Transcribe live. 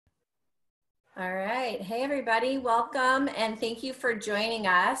All right. Hey, everybody. Welcome and thank you for joining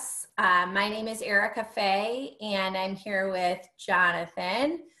us. My name is Erika Fay and I'm here with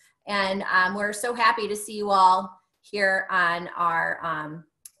Jonathan. And we're so happy to see you all here on our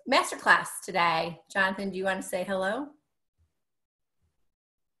masterclass today. Jonathan, do you want to say hello?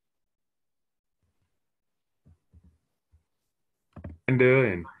 And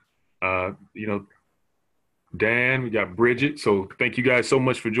Dan, we got Bridget. So thank you guys so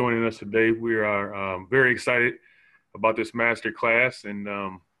much for joining us today. We are very excited about this master class and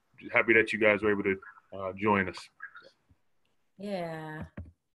happy that you guys were able to join us. Yeah.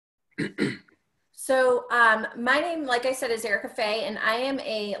 So my name, like I said, is Erika Fay, and I am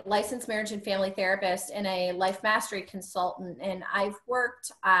a licensed marriage and family therapist and a life mastery consultant. And I've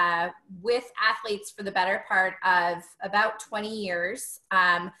worked with athletes for the better part of about 20 years,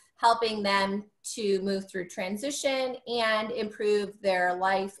 helping them to move through transition and improve their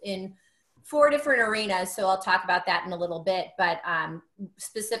life in 4 different arenas. So I'll talk about that in a little bit, but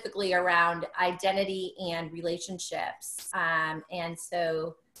specifically around identity and relationships. And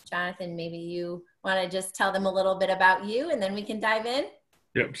so Jonathan, maybe you want to just tell them a little bit about you and then we can dive in?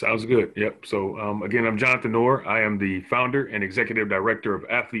 Yep, sounds good. Yep. So again, I'm Jonathan Orr. I am the founder and executive director of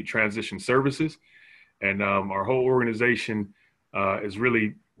Athlete Transition Services. And our whole organization is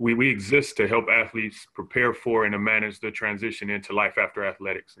really, we exist to help athletes prepare for and to manage the transition into life after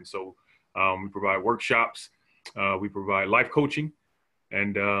athletics. And so we provide workshops, we provide life coaching,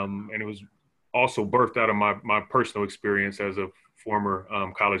 and it was also birthed out of my personal experience as a former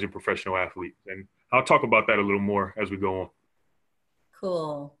college and professional athlete. And I'll talk about that a little more as we go on.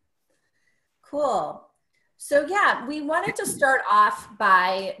 Cool. So yeah, we wanted to start off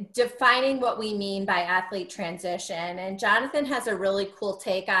by defining what we mean by athlete transition. And Jonathan has a really cool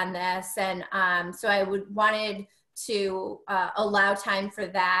take on this. And so I wanted to allow time for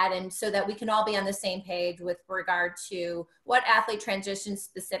that, and so that we can all be on the same page with regard to what athlete transition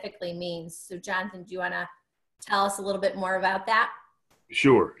specifically means. So Jonathan, do you want to tell us a little bit more about that?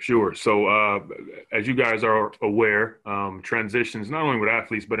 Sure. So as you guys are aware, transitions, not only with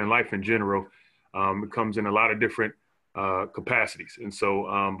athletes, but in life in general, it comes in a lot of different capacities. And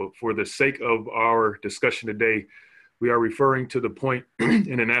so, but for the sake of our discussion today, we are referring to the point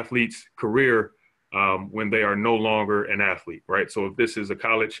in an athlete's career when they are no longer an athlete, right? So if this is a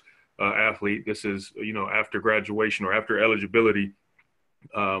college athlete, this is, after graduation or after eligibility,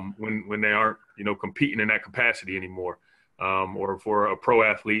 when they aren't, competing in that capacity anymore. Or for a pro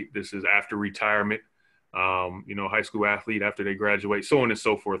athlete, this is after retirement, high school athlete after they graduate, so on and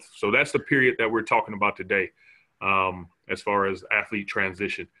so forth. So that's the period that we're talking about today as far as athlete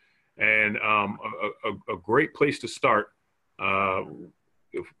transition. And a great place to start,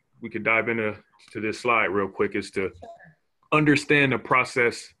 if we could dive into this slide real quick, is to understand the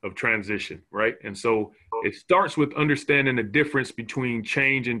process of transition, right? And so it starts with understanding the difference between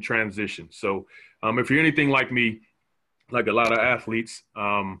change and transition. So if you're anything like me, like a lot of athletes,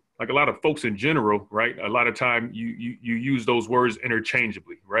 like a lot of folks in general, right? A lot of time you use those words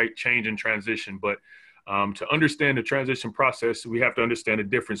interchangeably, right? Change and transition. But to understand the transition process, we have to understand the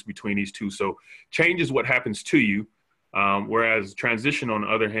difference between these two. So change is what happens to you, whereas transition, on the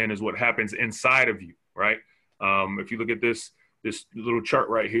other hand, is what happens inside of you, right? If you look at this little chart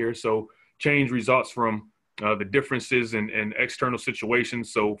right here, so change results from the differences in external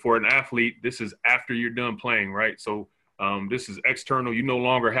situations. So for an athlete, this is after you're done playing, right? So this is external. You no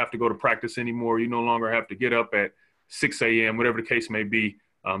longer have to go to practice anymore. You no longer have to get up at 6 a.m., whatever the case may be.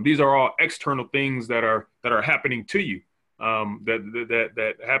 These are all external things that are happening to you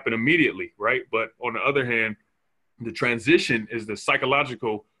that happen immediately, right? But on the other hand, the transition is the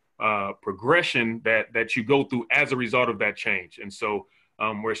psychological progression that you go through as a result of that change. And so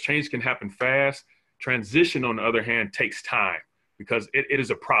whereas change can happen fast, transition, on the other hand, takes time because it is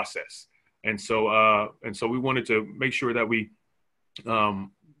a process. And so we wanted to make sure that we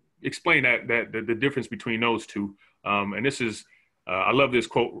explain that the difference between those two. And this is, I love this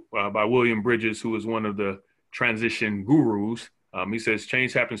quote by William Bridges, who is one of the transition gurus. He says,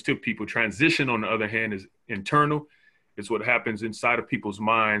 change happens to people. Transition, on the other hand, is internal. It's what happens inside of people's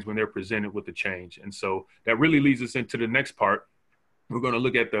minds when they're presented with the change. And so that really leads us into the next part. We're going to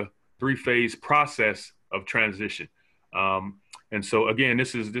look at the 3-phase process of transition. And so again,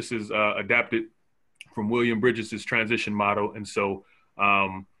 this is adapted from William Bridges' transition model. And so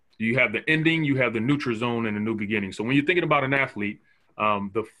you have the ending, you have the neutral zone, and the new beginning. So when you're thinking about an athlete,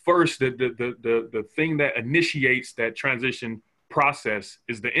 the thing that initiates that transition process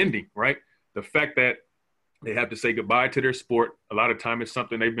is the ending, right? The fact that they have to say goodbye to their sport. A lot of time it's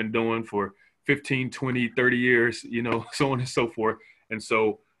something they've been doing for 15, 20, 30 years, so on and so forth. And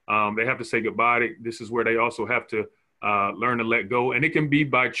so They have to say goodbye. This is where they also have to learn to let go. And it can be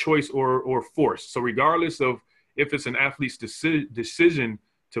by choice or force. So regardless of if it's an athlete's decision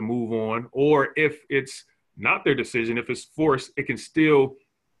to move on, or if it's not their decision, if it's forced, they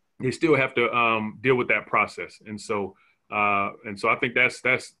still have to deal with that process. And so I think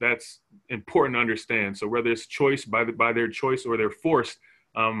that's important to understand. So whether it's choice by their choice or they're forced,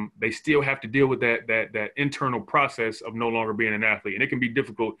 they still have to deal with that internal process of no longer being an athlete. And it can be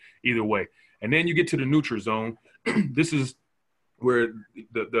difficult either way. And then you get to the neutral zone. This is where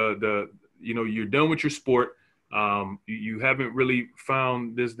you're done with your sport. You haven't really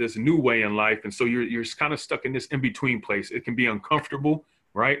found this new way in life. And so you're kind of stuck in this in-between place. It can be uncomfortable,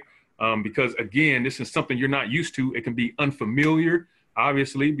 right? Because again, this is something you're not used to. It can be unfamiliar,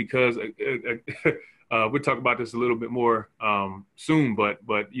 obviously, because we'll talk about this a little bit more soon, but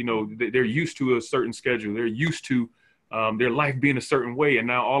they're used to a certain schedule. They're used to their life being a certain way. And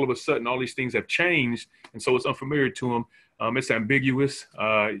now all of a sudden, all these things have changed. And so it's unfamiliar to them. It's ambiguous,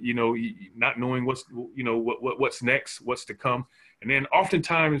 not knowing what's next, what's to come. And then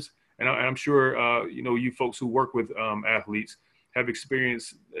oftentimes, and I'm sure, you folks who work with athletes have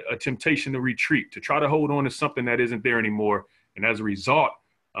experienced a temptation to retreat, to try to hold on to something that isn't there anymore. And as a result,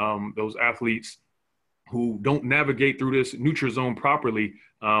 those athletes who don't navigate through this neutral zone properly,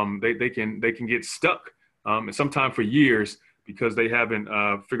 they can get stuck, and sometimes for years, because they haven't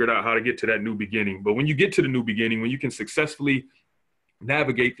figured out how to get to that new beginning. But when you get to the new beginning, when you can successfully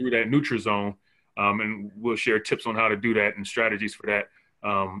navigate through that neutral zone, and we'll share tips on how to do that and strategies for that,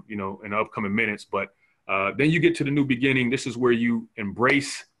 in the upcoming minutes. But then you get to the new beginning. This is where you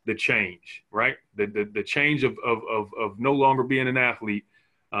embrace the change, right? The change of no longer being an athlete.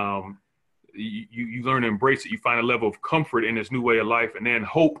 You learn to embrace it. You find a level of comfort in this new way of life, and then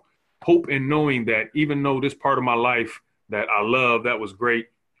hope in knowing that even though this part of my life that I love, that was great,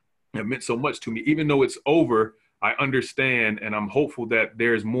 it meant so much to me, even though it's over, I understand and I'm hopeful that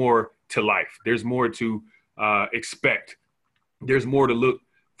there's more to life. There's more to expect. There's more to look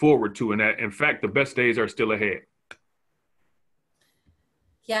forward to. And that, in fact, the best days are still ahead.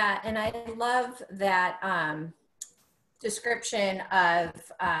 Yeah, and I love that description of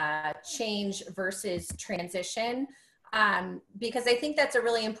change versus transition, because I think that's a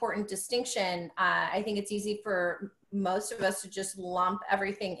really important distinction. I think it's easy for most of us to just lump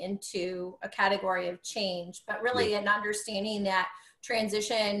everything into a category of change, but really an understanding that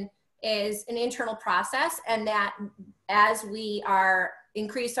transition is an internal process, and that as we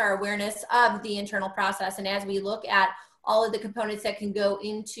increase our awareness of the internal process, and as we look at all of the components that can go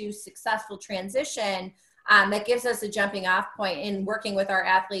into successful transition, that gives us a jumping off point in working with our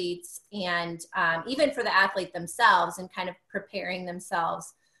athletes, and even for the athlete themselves, and kind of preparing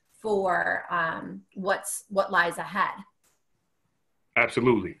themselves for what lies ahead.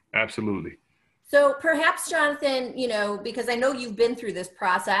 Absolutely. So perhaps, Jonathan, because I know you've been through this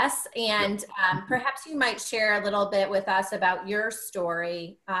process, and perhaps you might share a little bit with us about your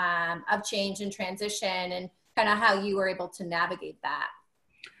story of change and transition, and kind of how you were able to navigate that.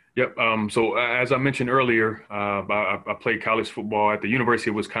 Yep. So as I mentioned earlier, I played college football at the University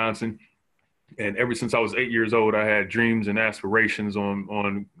of Wisconsin. And ever since I was 8 years old, I had dreams and aspirations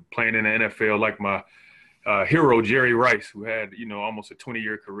on playing in the NFL, like my hero, Jerry Rice, who had, almost a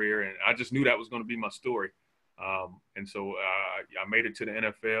 20-year career. And I just knew that was going to be my story. And so I made it to the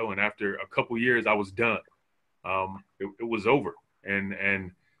NFL. And after a couple years, I was done. It was over.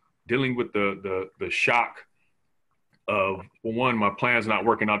 And dealing with the shock of, well, one, my plans not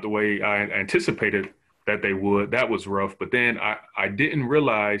working out the way I anticipated that they would, that was rough. But then I didn't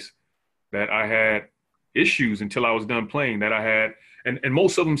realize that I had issues until I was done playing, that I had, and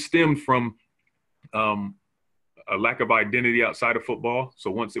most of them stemmed from a lack of identity outside of football. So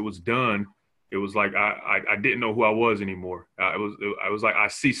once it was done, it was like I didn't know who I was anymore. I was like I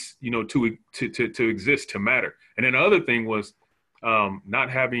ceased, to exist, to matter. And then the other thing was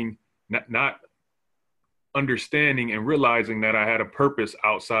not understanding and realizing that I had a purpose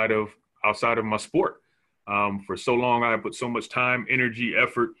outside of my sport. For so long, I put so much time, energy,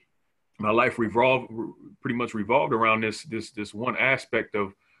 effort. My life pretty much revolved around this one aspect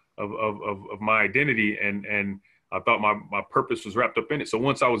of my identity, and I thought my purpose was wrapped up in it. So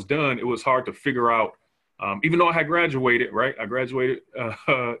once I was done, it was hard to figure out. Even though I had graduated, right? I graduated,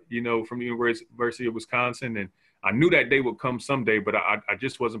 from the University of Wisconsin, and I knew that day would come someday, but I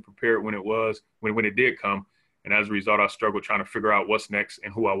just wasn't prepared when it did come, and as a result, I struggled trying to figure out what's next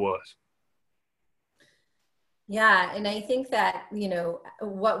and who I was. Yeah, and I think that,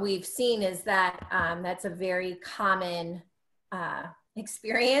 what we've seen is that that's a very common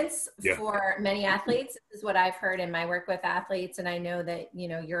experience Yeah. for many athletes. This is what I've heard in my work with athletes. And I know that,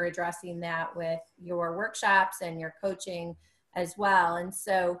 you're addressing that with your workshops and your coaching as well. And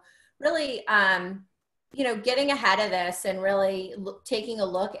so really, getting ahead of this and really taking a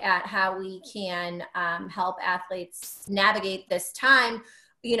look at how we can help athletes navigate this time.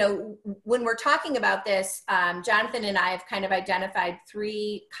 When we're talking about this, Jonathan and I have kind of identified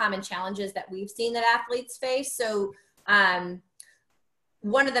 3 common challenges that we've seen that athletes face. So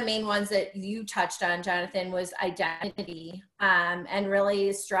one of the main ones that you touched on, Jonathan, was identity, and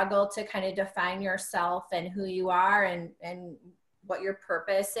really struggle to kind of define yourself and who you are and what your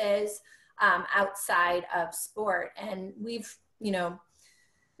purpose is outside of sport. And we've,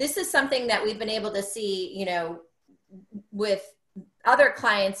 this is something that we've been able to see, with other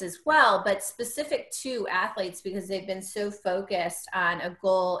clients as well, but specific to athletes because they've been so focused on a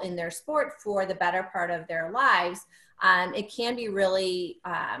goal in their sport for the better part of their lives. It can be really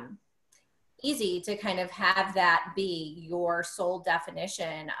easy to kind of have that be your sole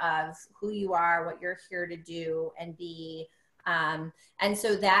definition of who you are, what you're here to do and be. And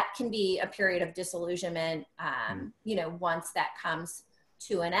so that can be a period of disillusionment, once that comes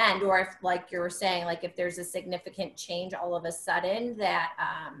to an end, or if, like you were saying, like if there's a significant change all of a sudden that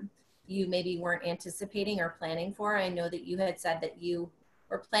you maybe weren't anticipating or planning for. I know that you had said that you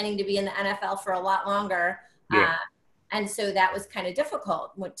were planning to be in the NFL for a lot longer. Yeah. And so that was kind of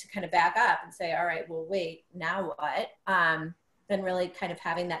difficult to kind of back up and say, all right, well, wait, now what? Then really kind of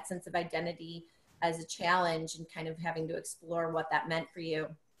having that sense of identity as a challenge and kind of having to explore what that meant for you.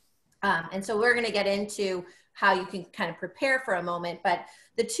 And so we're going to get into how you can kind of prepare for a moment. But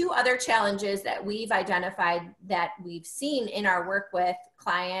the 2 other challenges that we've identified that we've seen in our work with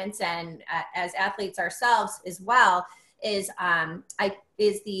clients and as athletes ourselves as well is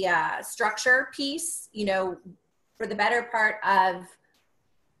the structure piece. For the better part of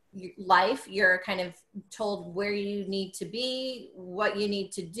life, you're kind of told where you need to be, what you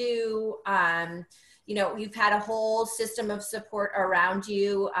need to do. You've had a whole system of support around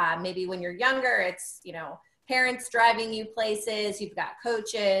you. Maybe when you're younger, it's, parents driving you places, you've got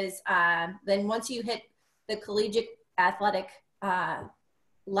coaches. Then once you hit the collegiate athletic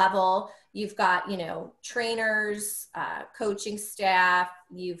level, you've got, trainers, coaching staff,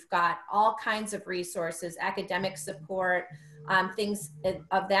 you've got all kinds of resources, academic support, things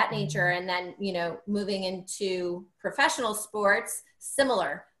of that nature. And then, moving into professional sports,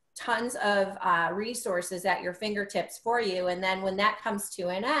 similar, tons of resources at your fingertips for you. And then when that comes to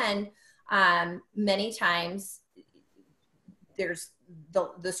an end, many times there's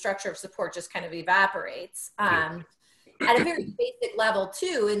the structure of support just kind of evaporates. At a very basic level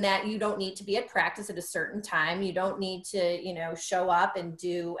too, in that you don't need to be at practice at a certain time. You don't need to, show up and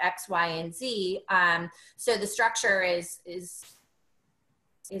do X, Y, and Z. So the structure is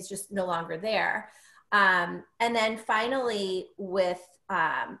just no longer there. And then finally with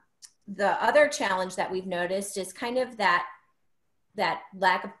the other challenge that we've noticed is kind of that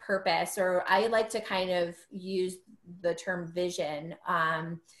lack of purpose, or I like to kind of use the term vision,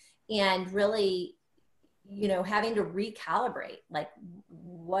 and really, having to recalibrate, like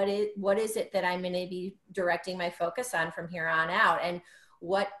what is it that I'm going to be directing my focus on from here on out, and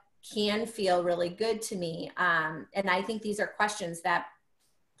what can feel really good to me. And I think these are questions that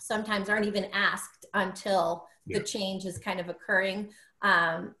sometimes aren't even asked until the change is kind of occurring,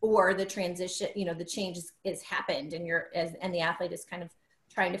 or the transition, the change is happened and and the athlete is kind of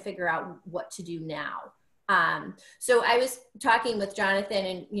trying to figure out what to do now. So I was talking with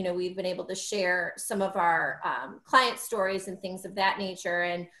Jonathan and, we've been able to share some of our client stories and things of that nature.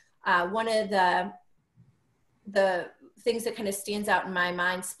 And one of the things that kind of stands out in my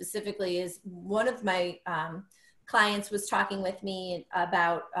mind specifically is one of my clients was talking with me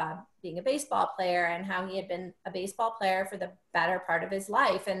about being a baseball player and how he had been a baseball player for the better part of his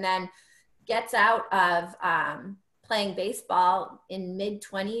life, and then gets out of playing baseball in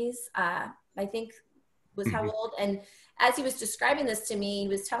mid-20s, I think was how old. And as he was describing this to me, he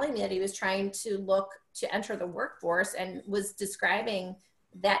was telling me that he was trying to look to enter the workforce and was describing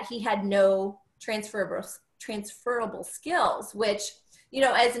that he had no transferable skills, which,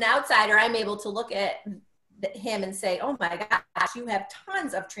 as an outsider, I'm able to look at him and say, oh my gosh, you have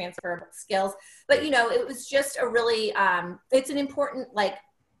tons of transferable skills. But, it was just a really, it's an important,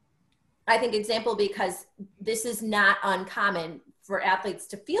 I think, example, because this is not uncommon for athletes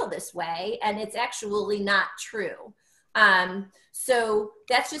to feel this way, and it's actually not true. So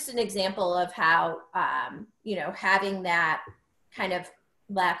that's just an example of how, having that kind of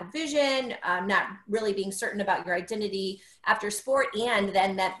lack of vision, not really being certain about your identity after sport, and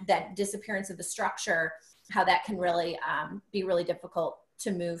then that disappearance of the structure how that can really be really difficult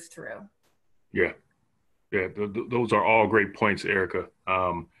to move through. Yeah. Yeah. Those are all great points, Erika.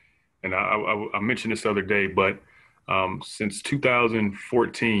 And I mentioned this the other day, but since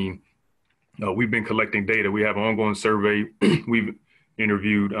 2014, we've been collecting data. We have an ongoing survey. We've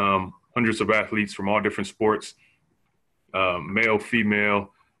interviewed hundreds of athletes from all different sports, male,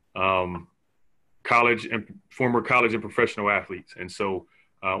 female, college and former college and professional athletes. And so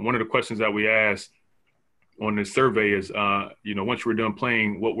one of the questions that we asked on this survey is, once you were done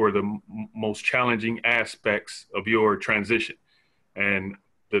playing, what were the most challenging aspects of your transition? And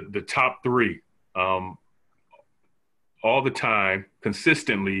the top three, all the time,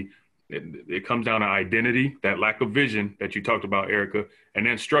 consistently, it comes down to identity, that lack of vision that you talked about, Erika, and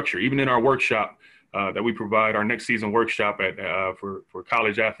then structure. Even in our workshop that we provide, our next season workshop for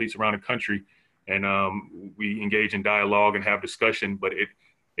college athletes around the country, and we engage in dialogue and have discussion, but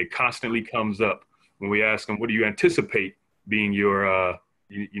it constantly comes up when we ask them, what do you anticipate being your, a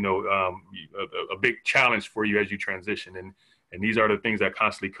big challenge for you as you transition? And these are the things that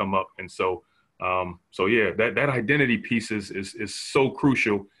constantly come up. And so yeah, that identity piece is so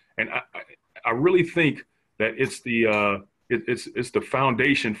crucial. And I really think that it's the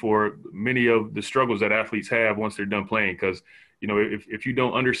foundation for many of the struggles that athletes have once they're done playing. Because, if you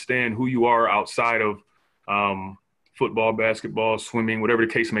don't understand who you are outside of football, basketball, swimming, whatever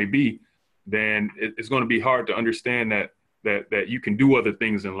the case may be, then it's going to be hard to understand that you can do other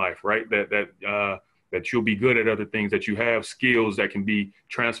things in life, right? That you'll be good at other things, that you have skills that can be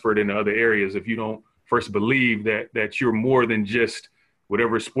transferred into other areas. If you don't first believe that you're more than just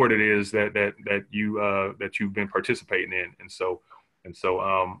whatever sport it is that you've been participating in. So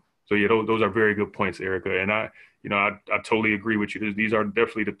yeah, those are very good points, Erika. And I totally agree with you. These are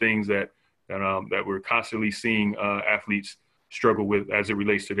definitely the things that we're constantly seeing athletes struggle with as it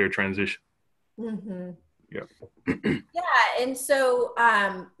relates to their transition. Mm-hmm. Yeah. Yeah. And so,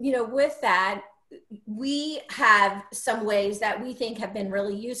 with that, we have some ways that we think have been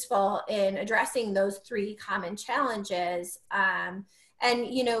really useful in addressing those three common challenges. And,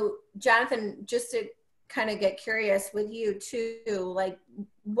 Jonathan, just to kind of get curious with you too, like,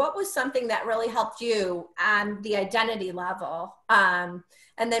 what was something that really helped you on the identity level? And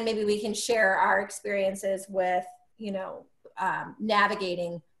then maybe we can share our experiences with,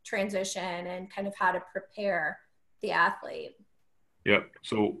 navigating transition and kind of how to prepare the athlete. Yeah.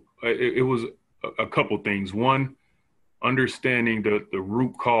 So it was a couple things. One, understanding the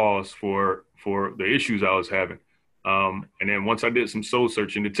root cause for the issues I was having. And then once I did some soul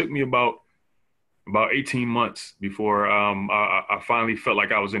searching, it took me about 18 months before I finally felt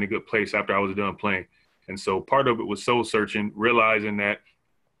like I was in a good place after I was done playing. And so part of it was soul searching, realizing that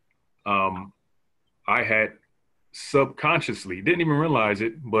I had subconsciously, didn't even realize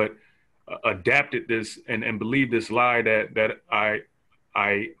it, but adapted this and believed this lie that I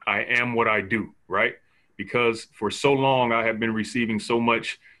am what I do, right? Because for so long I have been receiving so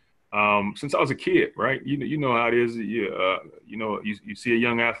much since I was a kid, right? You know how it is. You see a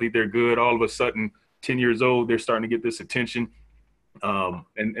young athlete, they're good. All of a sudden, 10 years old, they're starting to get this attention.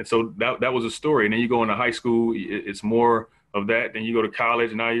 And so that was a story. And then you go into high school, it's more of that. Then you go to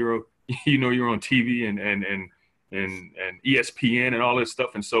college, and now you're on TV and ESPN and all this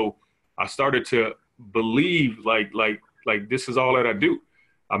stuff. And so I started to believe like this is all that I do.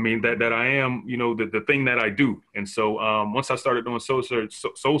 I mean, that I am, the thing that I do. And so once I started doing soul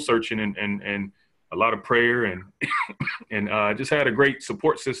searching and a lot of prayer and just had a great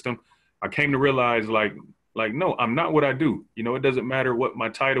support system, I came to realize like, no, I'm not what I do. It doesn't matter what my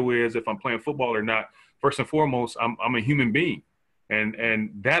title is, if I'm playing football or not. First and foremost, I'm a human being.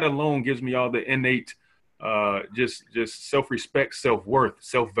 And that alone gives me all the innate just self-respect, self-worth,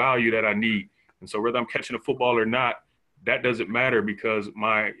 self-value that I need. And so whether I'm catching a football or not, that doesn't matter because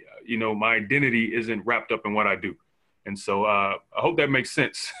my identity isn't wrapped up in what I do. And so I hope that makes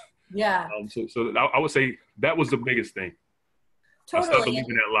sense. Yeah. So I would say that was the biggest thing. Totally. I stopped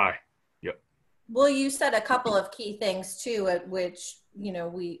believing that lie. Yep. Well, you said a couple of key things too, which,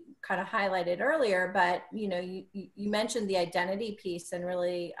 we kind of highlighted earlier, but, you mentioned the identity piece and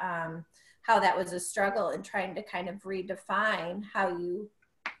really how that was a struggle in trying to kind of redefine how you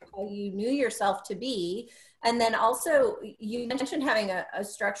knew yourself to be. And then also you mentioned having a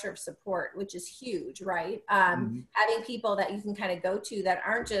structure of support, which is huge, right? Having people that you can kind of go to that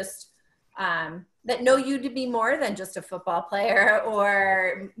aren't just, that know you to be more than just a football player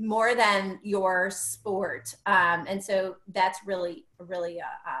or more than your sport. And so that's really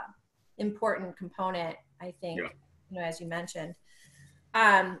important component, I think, as you mentioned.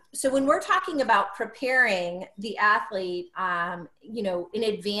 So when we're talking about preparing the athlete, in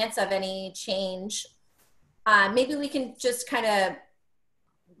advance of any change maybe we can just kind of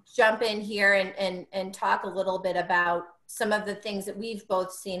jump in here and talk a little bit about some of the things that we've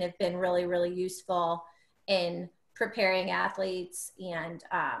both seen have been really, really useful in preparing athletes and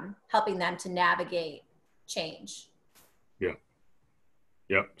helping them to navigate change. Yeah.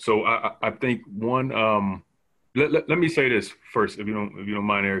 Yeah. So I think one, let me say this first, if you don't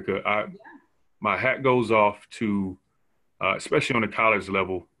mind, Erika. My hat goes off to, especially on the college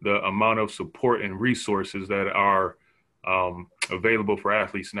level, the amount of support and resources that are available for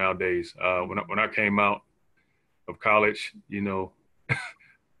athletes nowadays. When I came out of college,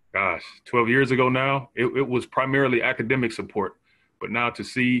 gosh, 12 years ago now, it was primarily academic support. But now to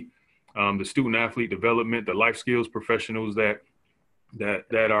see the student athlete development, the life skills professionals that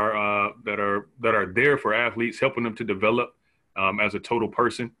are there for athletes, helping them to develop as a total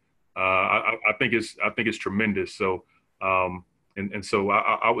person, I think it's tremendous. So so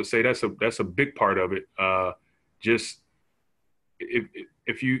I would say that's a big part of it. Just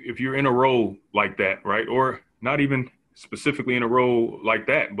if you're in a role like that, right, or not even specifically in a role like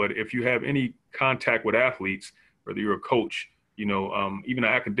that, but if you have any contact with athletes, whether you're a coach, even an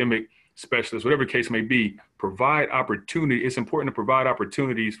academic specialist, whatever the case may be, provide opportunity. It's important to provide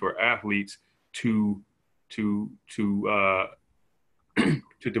opportunities for athletes to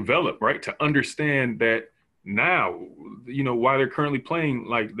develop, right? To understand that now, while they're currently playing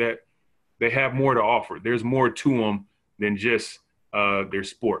like that, they have more to offer. There's more to them than just their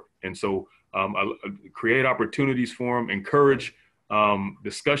sport. And so I create opportunities for them, encourage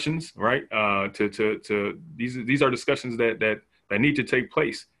discussions, right? These are discussions that need to take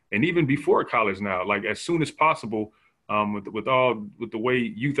place. And even before college now, like as soon as possible, with the way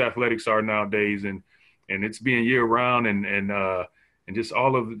youth athletics are nowadays, and it's being year round, and just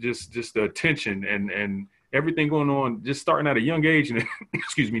all of just the attention and everything going on, just starting at a young age. And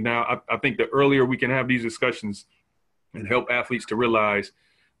excuse me, now I think the earlier we can have these discussions and help athletes to realize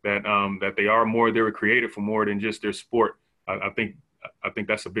that they are more, they were created for more than just their sport. I think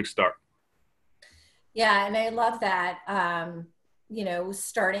that's a big start. Yeah, and I love that.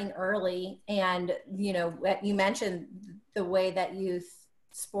 Starting early, and you mentioned the way that youth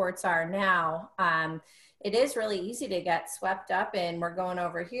sports are now. It is really easy to get swept up in, we're going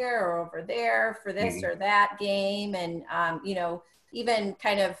over here or over there for this or that game. And, even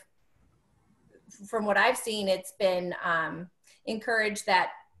kind of from what I've seen, it's been encouraged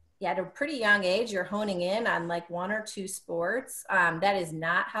that at a pretty young age, you're honing in on like one or two sports. That is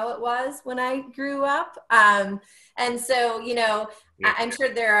not how it was when I grew up. And so, I'm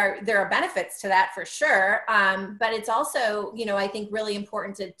sure there are benefits to that for sure. But it's also, I think really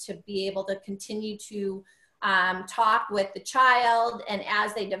important to be able to continue to talk with the child, and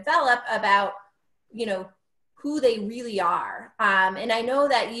as they develop, about, who they really are. And I know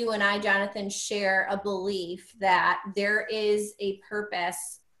that you and I, Jonathan, share a belief that there is a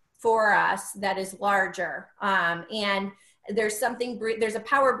purpose for us that is larger. And there's a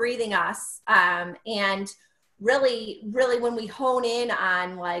power breathing us. And really, really, when we hone in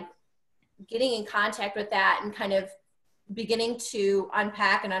on like getting in contact with that and kind of beginning to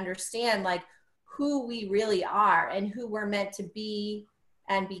unpack and understand like who we really are and who we're meant to be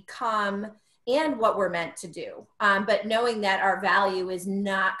and become and what we're meant to do. But knowing that our value is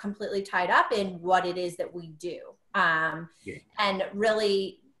not completely tied up in what it is that we do. And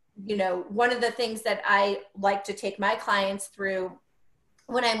really, one of the things that I like to take my clients through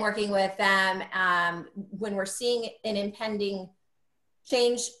when I'm working with them, when we're seeing an impending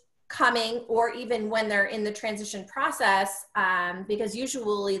change coming, or even when they're in the transition process, because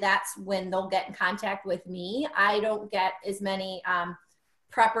usually that's when they'll get in contact with me. I don't get as many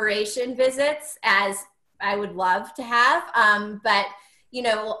preparation visits as I would love to have. But,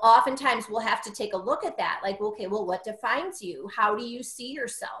 oftentimes we'll have to take a look at that. Like, okay, well, what defines you? How do you see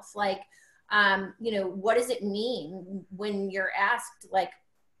yourself? Like, what does it mean when you're asked, like,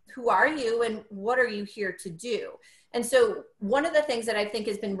 who are you and what are you here to do? And so one of the things that I think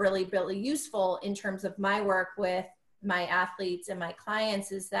has been really, really useful in terms of my work with my athletes and my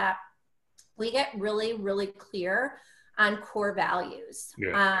clients is that we get really, really clear on core values.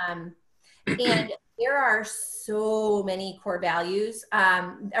 And there are so many core values,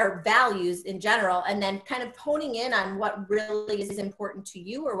 or values in general, and then kind of honing in on what really is important to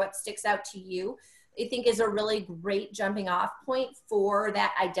you or what sticks out to you, I think is a really great jumping off point for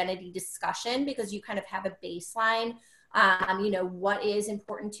that identity discussion, because you kind of have a baseline. What is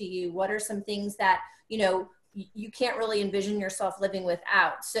important to you? What are some things that, you can't really envision yourself living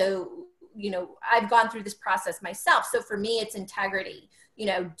without? So, I've gone through this process myself. So for me, it's integrity,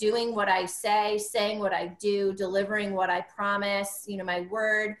 doing what I say, saying what I do, delivering what I promise. My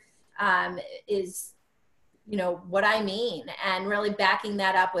word is what I mean, and really backing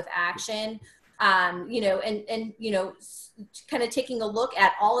that up with action. And kind of taking a look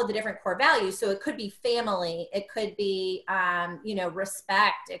at all of the different core values. So it could be family, it could be,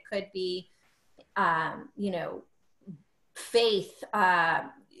 respect, it could be, faith.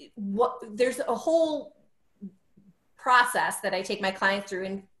 There's a whole process that I take my clients through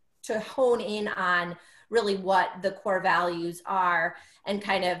and to hone in on really what the core values are, and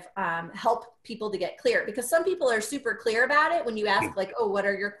kind of help people to get clear, because some people are super clear about it. When you ask like, oh, what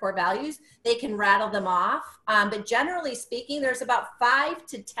are your core values? They can rattle them off. But generally speaking, there's about 5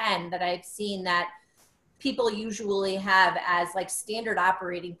 to 10 that I've seen that people usually have as like standard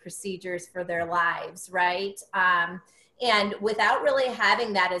operating procedures for their lives, right? And without really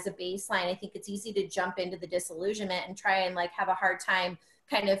having that as a baseline, I think it's easy to jump into the disillusionment and try and like have a hard time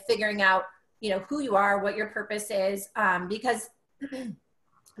kind of figuring out, who you are, what your purpose is, because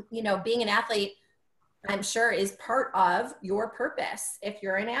being an athlete, I'm sure, is part of your purpose if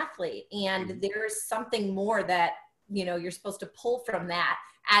you're an athlete. And there's something more that, you're supposed to pull from that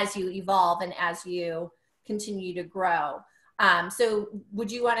as you evolve and as you continue to grow. So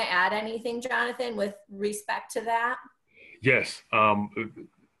would you want to add anything, Jonathan, with respect to that? Yes.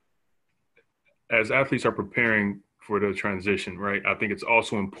 As athletes are preparing for the transition, right, I think it's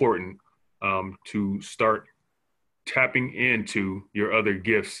also important to start tapping into your other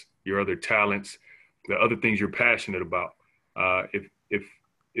gifts, your other talents, the other things you're passionate about.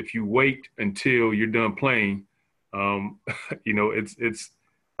 If you wait until you're done playing, I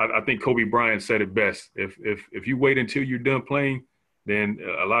think Kobe Bryant said it best. If you wait until you're done playing, then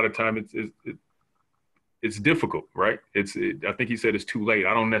a lot of time it's difficult, right? I think he said it's too late.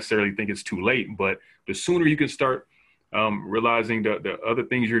 I don't necessarily think it's too late, but the sooner you can start realizing the other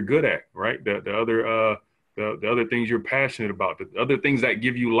things you're good at, right? The other things you're passionate about, the other things that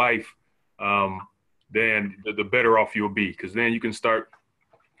give you life, then the better off you'll be, because then you can start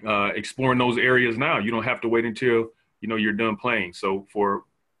exploring those areas now. You don't have to wait until you're done playing. So for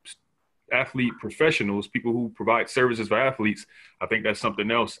athlete professionals, people who provide services for athletes, I think that's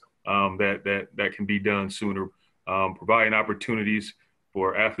something else that can be done sooner. Providing opportunities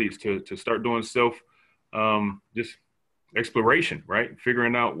for athletes to start doing just exploration, right?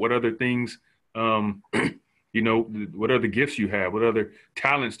 Figuring out what other things, what other gifts you have, what other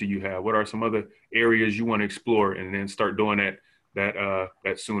talents do you have, what are some other areas you want to explore, and then start doing that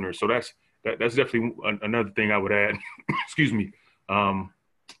sooner. So that's definitely another thing I would add. Excuse me,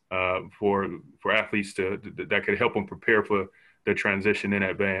 for athletes that could help them prepare for the transition in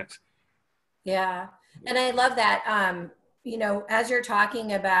advance. Yeah, and I love that. As you're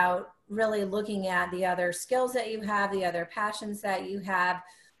talking about really looking at the other skills that you have, the other passions that you have,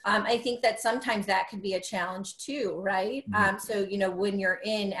 I think that sometimes that could be a challenge too, right? Mm-hmm. So, when you're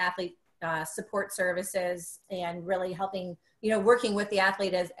in athlete support services and really helping, working with the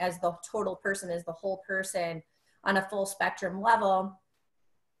athlete as the total person, as the whole person on a full spectrum level,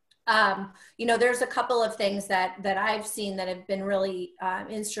 there's a couple of things that I've seen that have been really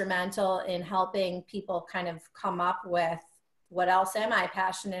instrumental in helping people kind of come up with, what else am I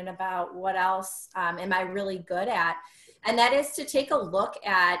passionate about? What else am I really good at? And that is to take a look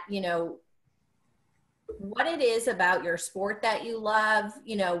at, what it is about your sport that you love,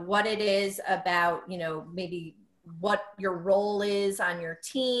 what it is about, maybe what your role is on your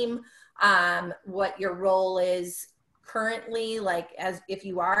team, what your role is currently, like as if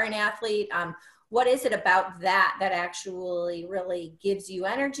you are an athlete, what is it about that actually really gives you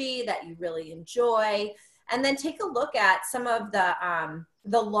energy, that you really enjoy? And then take a look at some of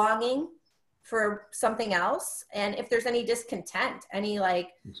the longing for something else, and if there's any discontent, any like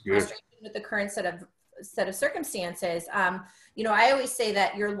frustration with the current set of circumstances. I always say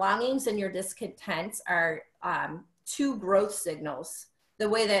that your longings and your discontents are two growth signals. The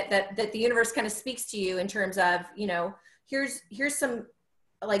way that the universe kind of speaks to you in terms of, here's some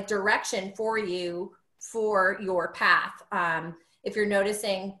like direction for you for your path. If you're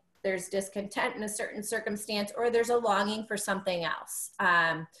noticing there's discontent in a certain circumstance, or there's a longing for something else,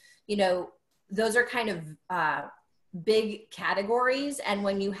 those are kind of big categories. And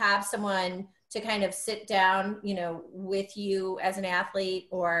when you have someone to kind of sit down, with you as an athlete,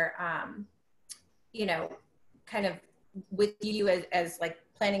 or, kind of with you as like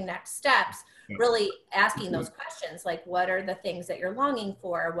planning next steps, really asking those questions, like, what are the things that you're longing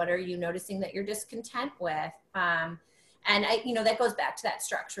for? What are you noticing that you're discontent with? And that goes back to that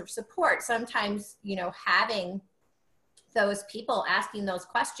structure of support. Sometimes, having those people asking those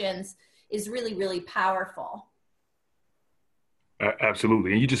questions is really, really powerful.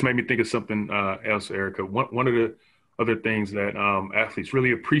 Absolutely. And you just made me think of something else, Erika. One of the other things that athletes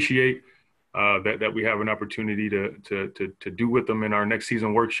really appreciate that we have an opportunity to do with them in our next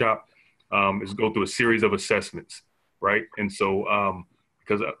season workshop is go through a series of assessments, right? And so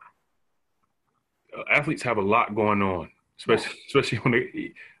because athletes have a lot going on, especially when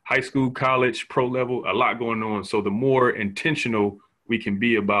they high school, college, pro level, a lot going on. So the more intentional we can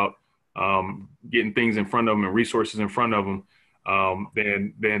be about getting things in front of them and resources in front of them,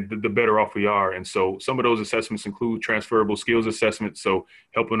 then the better off we are. And so some of those assessments include transferable skills assessments. So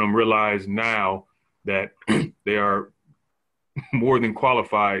helping them realize now that they are more than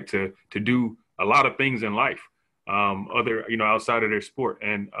qualified to do a lot of things in life, outside of their sport.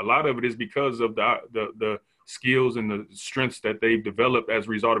 And a lot of it is because of the skills and the strengths that they've developed as a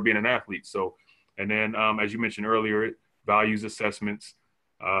result of being an athlete. So, and then as you mentioned earlier, values assessments.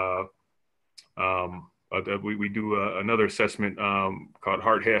 We do another assessment called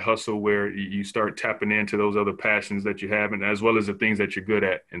Heart, Head, Hustle, where you start tapping into those other passions that you have, and as well as the things that you're good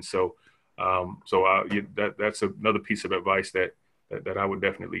at. And so, that's another piece of advice that I would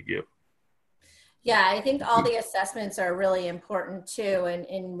definitely give. Yeah, I think all the assessments are really important too,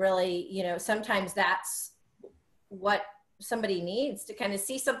 and really, sometimes that's what somebody needs to kind of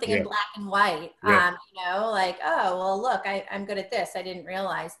see something in black and white. Like, oh, well, look, I'm good at this. I didn't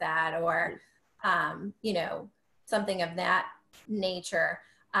realize that, or something of that nature.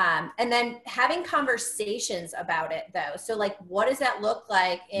 And then having conversations about it though. So like, what does that look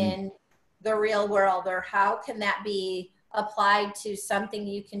like in the real world, or how can that be applied to something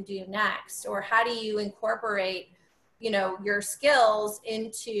you can do next? Or how do you incorporate, your skills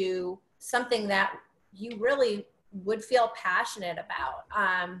into something that you really would feel passionate about?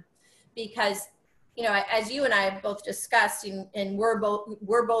 Because as you and I have both discussed, and we're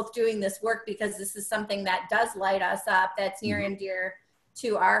both doing this work because this is something that does light us up, that's near and dear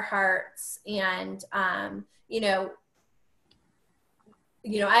to our hearts. And, I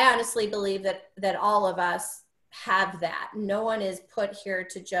honestly believe that all of us have that. No one is put here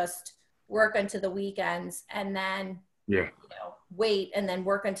to just work until the weekends and then, wait and then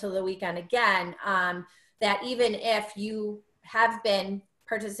work until the weekend again. That even if you have been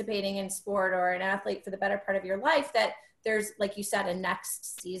participating in sport or an athlete for the better part of your life, that there's, like you said, a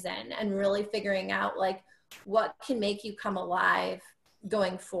next season, and really figuring out like what can make you come alive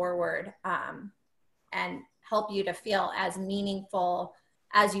going forward, and help you to feel as meaningful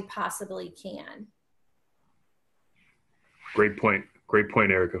as you possibly can. Great point,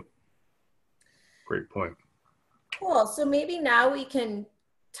 Erika. Great point. Cool. So maybe now we can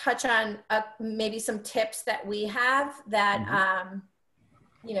touch on maybe some tips that we have that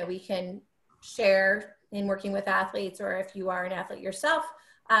we can share in working with athletes, or if you are an athlete yourself,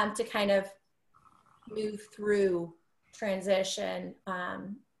 to kind of move through transition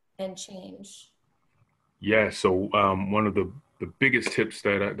and change. Yeah. So one of the biggest tips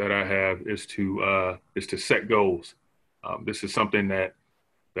that I have is to set goals. This is something that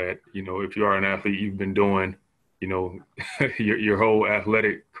if you are an athlete, you've been doing your whole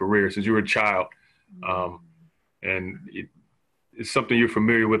athletic career since you were a child, and it's something you're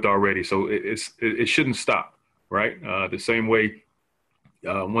familiar with already. So it shouldn't stop, right? The same way,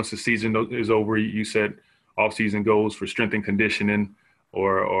 once the season is over, you set off-season goals for strength and conditioning,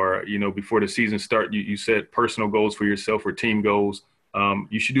 or before the season start, you set personal goals for yourself or team goals.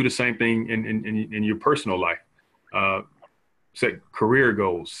 You should do the same thing in your personal life. Set career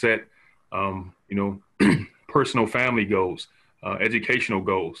goals, set personal family goals, educational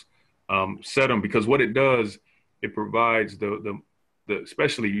goals. Set them, because what it does, it provides the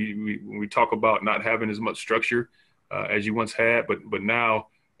especially when we talk about not having as much structure as you once had, but now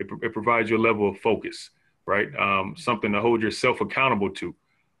it provides you a level of focus, right? Something to hold yourself accountable to,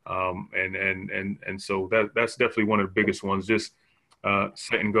 and so that's definitely one of the biggest ones. Just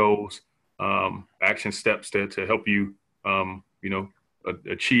setting goals, action steps to help you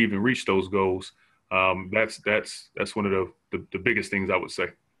achieve and reach those goals. That's one of the biggest things I would say.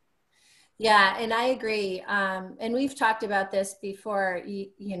 Yeah, and I agree. And we've talked about this before.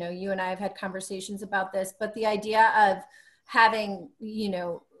 You and I have had conversations about this, but the idea of having,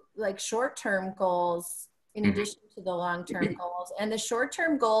 like short-term goals in addition to the long-term goals, and the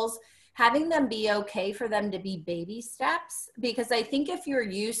short-term goals, having them be okay for them to be baby steps. Because I think if you're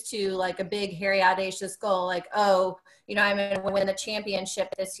used to like a big, hairy, audacious goal, like, oh, I'm going to win the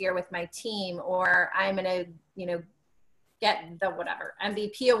championship this year with my team, or I'm going to, get the whatever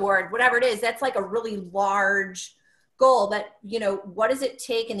MVP award, whatever it is, that's like a really large goal. But, what does it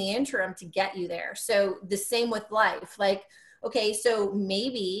take in the interim to get you there? So the same with life. Like, okay, so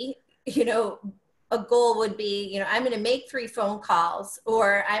maybe, a goal would be, you know, I'm going to make 3 phone calls,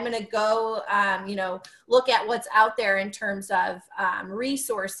 or I'm going to go, you know, look at what's out there in terms of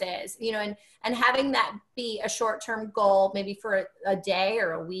resources, you know, and having that be a short-term goal, maybe for a day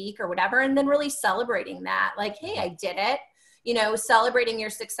or a week or whatever, and then really celebrating that, like, hey, I did it, you know, celebrating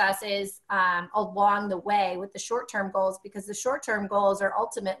your successes along the way with the short-term goals, because the short-term goals are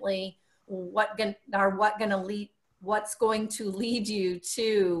ultimately what's going to lead you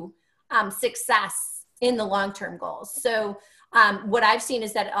to success in the long-term goals. So what I've seen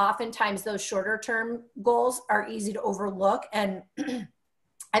is that oftentimes those shorter term goals are easy to overlook. And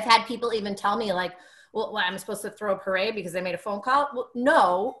I've had people even tell me, like, well, I'm supposed to throw a parade because I made a phone call. Well,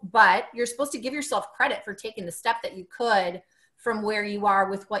 no, but you're supposed to give yourself credit for taking the step that you could from where you are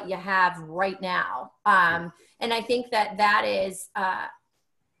with what you have right now. And I think that that is a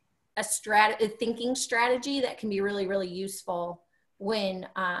thinking strategy that can be really, really useful when,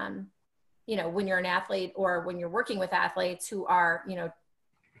 you know, when you're an athlete, or when you're working with athletes who are, you know,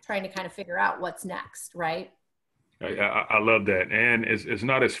 trying to kind of figure out what's next, right? I love that. And it's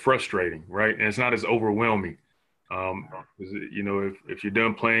not as frustrating, right? And it's not as overwhelming. You know, if you're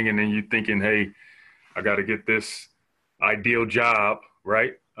done playing and then you're thinking, hey, I got to get this ideal job,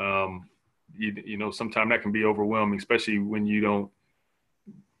 right? You know, sometimes that can be overwhelming, especially when you're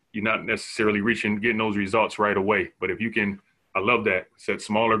not necessarily getting those results right away. But if you can, I love that, set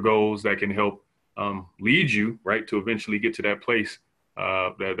smaller goals that can help lead you, right, to eventually get to that place.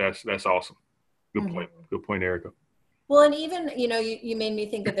 That's awesome. Good point. Good point, Erika. Well, and even, you know, you made me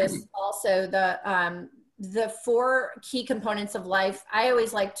think of this also, the 4 key components of life. I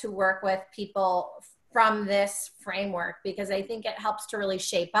always like to work with people from this framework, because I think it helps to really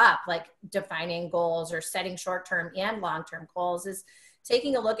shape up, like, defining goals or setting short-term and long-term goals, is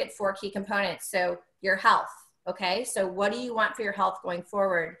taking a look at 4 key components. So your health. Okay. So what do you want for your health going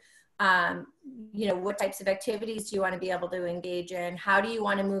forward? You know, what types of activities do you want to be able to engage in? How do you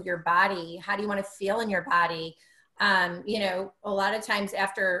want to move your body? How do you want to feel in your body? You know, a lot of times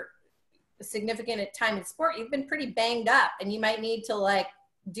after a significant time in sport, you've been pretty banged up, and you might need to, like,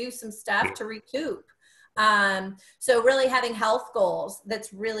 do some stuff to recoup. So really having health goals,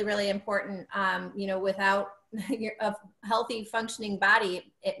 that's really, really important. You know, without a healthy functioning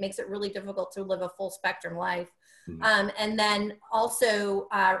body, it makes it really difficult to live a full spectrum life. And then also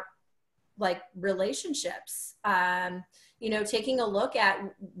like relationships, you know, taking a look at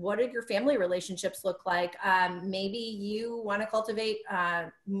what do your family relationships look like. Maybe you want to cultivate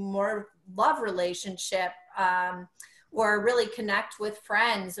more love relationship, or really connect with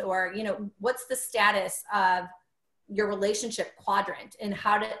friends, or, you know, what's the status of your relationship quadrant, and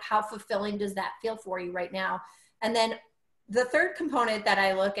how fulfilling does that feel for you right now? And then the third component that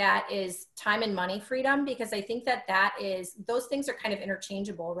I look at is time and money freedom, because I think that those things are kind of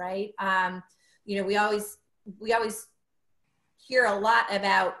interchangeable, right? You know, we always hear a lot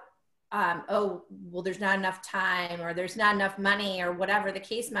about, oh, well, there's not enough time, or there's not enough money, or whatever the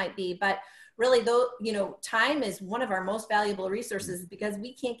case might be. But really, though, you know, time is one of our most valuable resources, because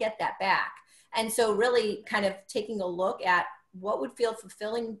we can't get that back. And so really kind of taking a look at what would feel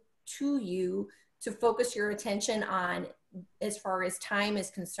fulfilling to you to focus your attention on as far as time is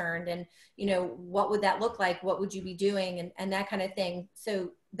concerned. And, you know, what would that look like? What would you be doing? And that kind of thing.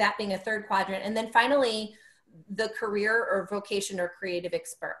 So that being a third quadrant. And then finally, the career or vocation or creative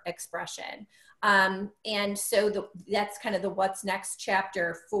expression. And so that's kind of the what's next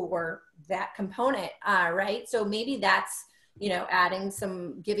chapter for that component, right? So maybe that's, you know, adding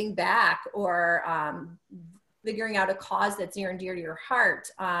some giving back, or figuring out a cause that's near and dear to your heart.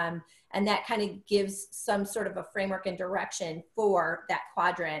 And that kind of gives some sort of a framework and direction for that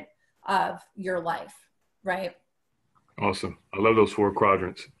quadrant of your life, right? Awesome. I love those 4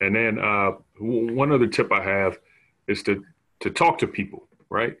 quadrants. And then one other tip I have is to talk to people,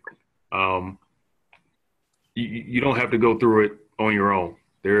 right? You don't have to go through it on your own.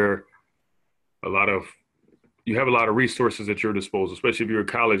 You have a lot of resources at your disposal, especially if you're a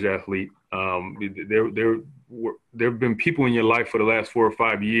college athlete. There have been people in your life for the last 4 or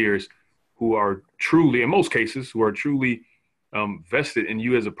 5 years who are truly, in most cases, vested in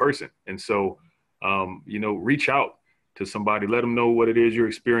you as a person. And so, you know, reach out to somebody, let them know what it is you're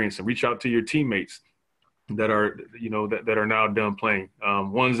experiencing. Reach out to your teammates that are, you know, that are now done playing,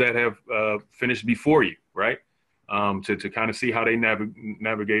 ones that have finished before you, right? To kind of see how they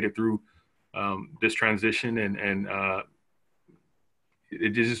navigated through this transition, and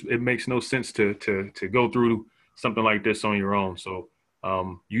it makes no sense to go through something like this on your own. So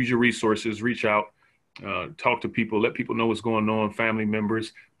use your resources, reach out, talk to people, let people know what's going on, family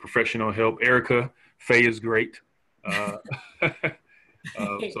members, professional help. Erika Fay is great.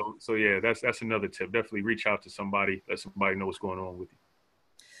 So yeah, that's another tip. Definitely reach out to somebody, let somebody know what's going on with you.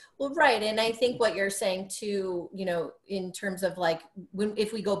 Well, right. And I think what you're saying too, you know, in terms of like,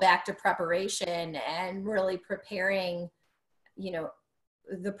 if we go back to preparation and really preparing, you know,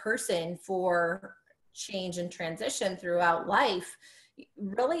 the person for change and transition throughout life,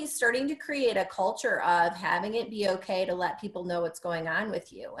 really starting to create a culture of having it be okay to let people know what's going on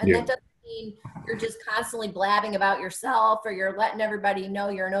with you. And Yeah. that doesn't mean you're just constantly blabbing about yourself or you're letting everybody know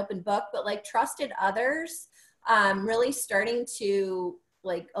you're an open book, but like trusted others, really starting to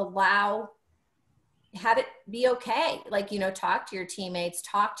like have it be okay. Like, you know, talk to your teammates,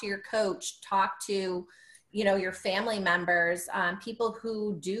 talk to your coach, talk to, you know, your family members, people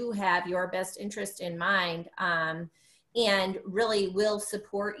who do have your best interest in mind, and really will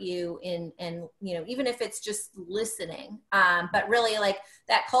support you in, and, you know, even if it's just listening, but really like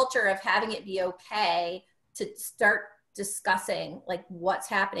that culture of having it be okay to start discussing like what's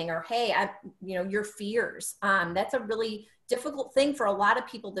happening, or, hey, you know, your fears. That's a really difficult thing for a lot of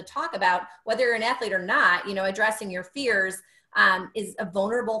people to talk about, whether you're an athlete or not. You know, addressing your fears is a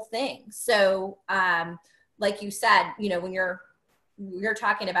vulnerable thing. So, like you said, you know, when you're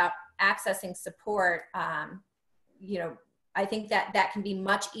talking about accessing support, you know, I think that can be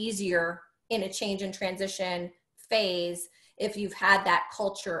much easier in a change and transition phase if you've had that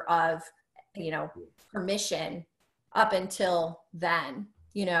culture of, you know, permission up until then,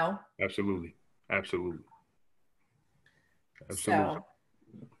 you know? Absolutely. Absolutely. Absolutely. So,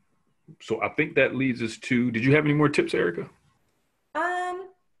 So I think that leads us to, did you have any more tips, Erika? um,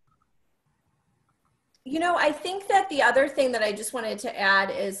 you know, I think that the other thing that I just wanted to add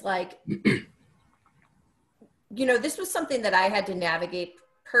is like, you know, this was something that I had to navigate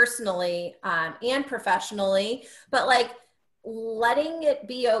personally, and professionally, but like letting it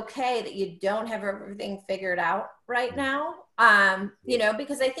be okay that you don't have everything figured out right now. You know,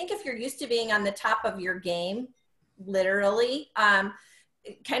 because I think if you're used to being on the top of your game, literally,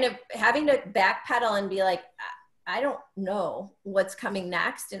 kind of having to backpedal and be like, I don't know what's coming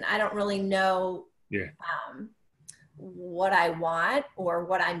next, and I don't really know, Yeah. what I want or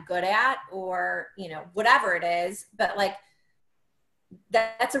what I'm good at, or, you know, whatever it is. But like,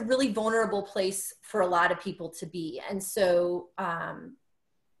 that's a really vulnerable place for a lot of people to be. And so,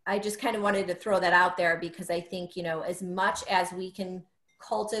 I just kind of wanted to throw that out there, because I think, you know, as much as we can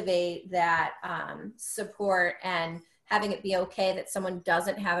cultivate that, support, and having it be okay that someone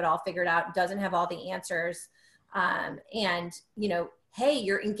doesn't have it all figured out, doesn't have all the answers, and, you know, hey,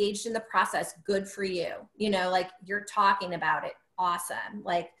 you're engaged in the process, good for you. You know, like you're talking about it, awesome.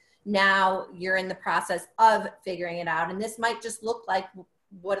 Like now you're in the process of figuring it out. And this might just look like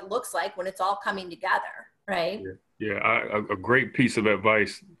what it looks like when it's all coming together, right? Yeah. Yeah, a great piece of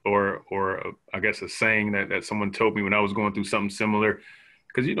advice, or I guess a saying that someone told me when I was going through something similar.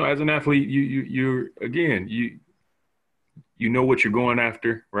 Because, you know, as an athlete, you're again, you know what you're going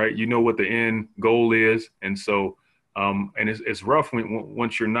after, right? You know what the end goal is. And so, and it's rough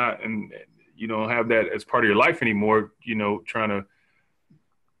once you're not, and you don't have that as part of your life anymore, you know, trying to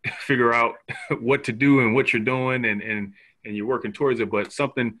figure out what to do and what you're doing, and you're working towards it. But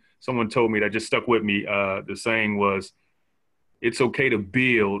someone told me that just stuck with me. The saying was, it's okay to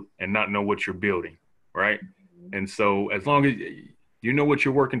build and not know what you're building, right? And so as long as you know what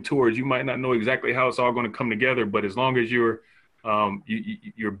you're working towards, you might not know exactly how it's all going to come together, but as long as you're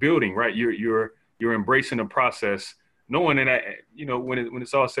building, right? You're embracing the process, knowing that, you know, when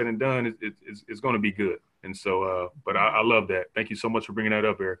it's all said and done, it's going to be good. And so, but I love that. Thank you so much for bringing that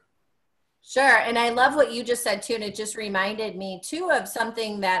up, Eric. Sure. And I love what you just said too. And it just reminded me too of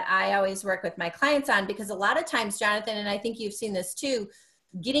something that I always work with my clients on, because a lot of times, Jonathan, and I think you've seen this too,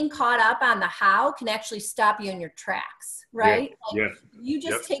 getting caught up on the how can actually stop you in your tracks, right? Yeah. Like you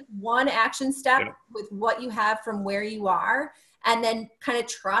Yep. just take one action step Yep. with what you have from where you are, and then kind of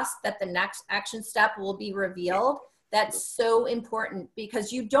trust that the next action step will be revealed. That's so important,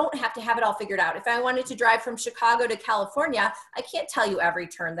 because you don't have to have it all figured out. If I wanted to drive from Chicago to California, I can't tell you every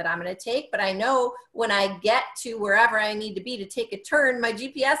turn that I'm going to take, but I know when I get to wherever I need to be to take a turn, my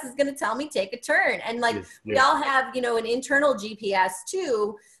GPS is going to tell me take a turn. And like we all have, you know, an internal GPS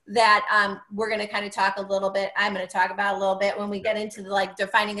too, that we're going to kind of talk a little bit, I'm going to talk about a little bit when we get into the, like,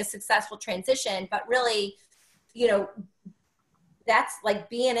 defining a successful transition. But really, you know, that's like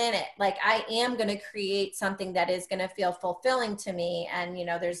being in it. Like I am going to create something that is going to feel fulfilling to me. And, you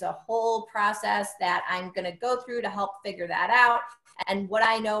know, there's a whole process that I'm going to go through to help figure that out. And what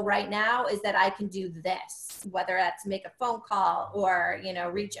I know right now is that I can do this, whether that's make a phone call or, you know,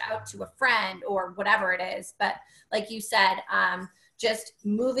 reach out to a friend or whatever it is. But like you said, just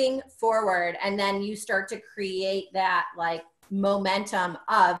moving forward, and then you start to create that, like, momentum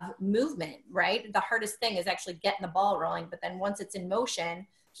of movement, right? The hardest thing is actually getting the ball rolling, but then once it's in motion,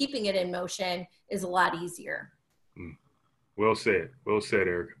 keeping it in motion is a lot easier. Well said. Well said,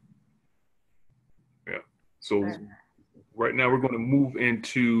 Erica. Yeah. So right now we're going to move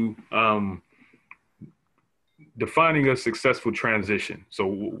into defining a successful transition. So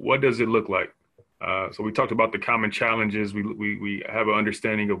what does it look like? So we talked about the common challenges. We have an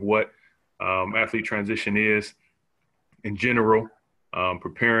understanding of what athlete transition is in general,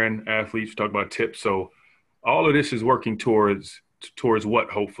 preparing athletes, talk about tips. So all of this is working towards what,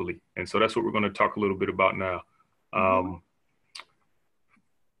 hopefully. And so that's what we're going to talk a little bit about now. You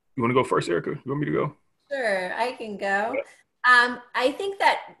want to go first, Erica? You want me to go? Sure, I can go. I think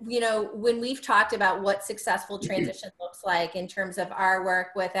that, when we've talked about what successful transition looks like in terms of our work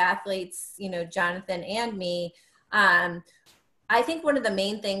with athletes, Jonathan and me, I think one of the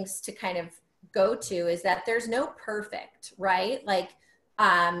main things to kind of go to is that there's no perfect, right? Like,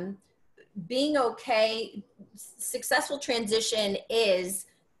 being okay, successful transition is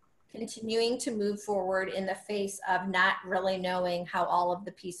continuing to move forward in the face of not really knowing how all of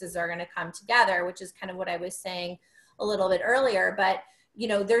the pieces are going to come together, which is kind of what I was saying a little bit earlier. But,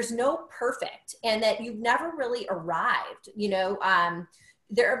 there's no perfect, and that you've never really arrived.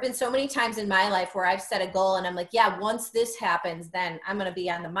 There have been so many times in my life where I've set a goal and I'm like, yeah, once this happens, then I'm going to be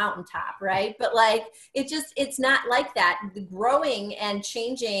on the mountaintop. Right. But like, it's not like that. The growing and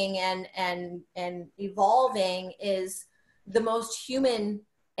changing and evolving is the most human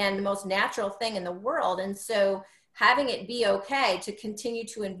and the most natural thing in the world. And so having it be okay to continue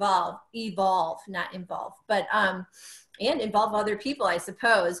to not involve, but, and involve other people, I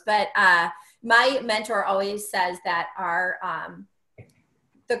suppose. But, my mentor always says that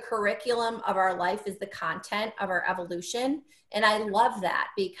the curriculum of our life is the content of our evolution. And I love that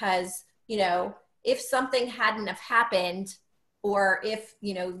because, if something hadn't have happened, or if,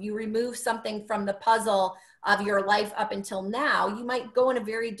 you remove something from the puzzle of your life up until now, you might go in a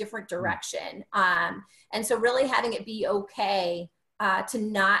very different direction. And so really having it be okay to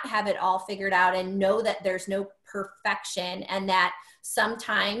not have it all figured out and know that there's no perfection, and that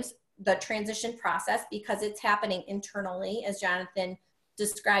sometimes the transition process, because it's happening internally, as Jonathan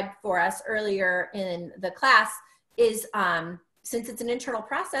described for us earlier in the class, is since it's an internal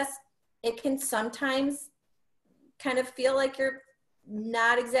process, it can sometimes kind of feel like you're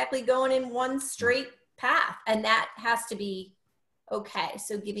not exactly going in one straight path, and that has to be okay.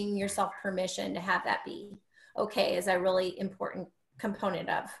 So giving yourself permission to have that be okay is a really important component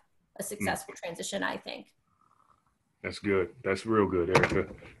of a successful transition, I think. That's good. That's real good, Erica.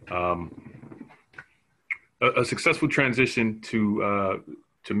 A successful transition to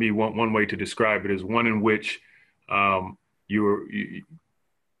me, one way to describe it is one in which you're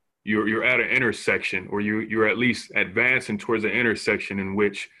at an intersection, or you're at least advancing towards an intersection in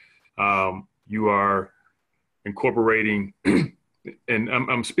which you are incorporating, and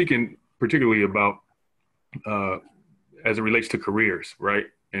I'm speaking particularly about as it relates to careers, right,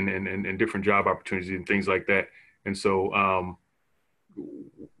 and different job opportunities and things like that. And so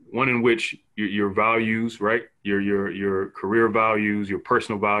one in which your values, right, your career values, your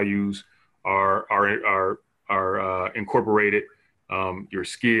personal values are incorporated. Your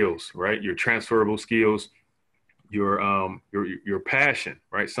skills, right, your transferable skills, your passion,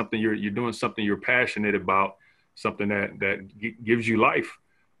 right, something you're doing, something you're passionate about, something that gives you life,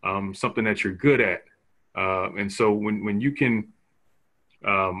 something that you're good at. And so when you can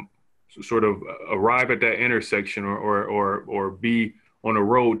sort of arrive at that intersection, or be on a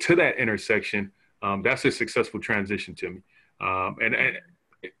road to that intersection, that's a successful transition to me. And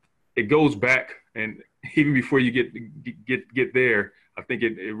it goes back, and even before you get there, I think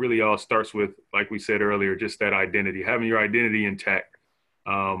it really all starts with, like we said earlier, just that identity, having your identity intact,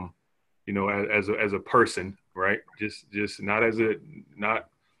 as a person, right? Just not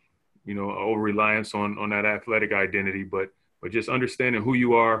over reliance on that athletic identity, but just understanding who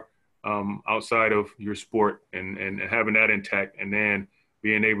you are outside of your sport, and having that intact, and then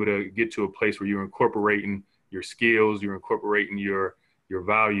being able to get to a place where you're incorporating your skills, you're incorporating your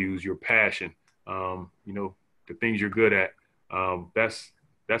values, your passion, the things you're good at.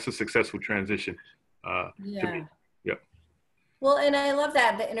 That's a successful transition to me. Yep. Well, and I love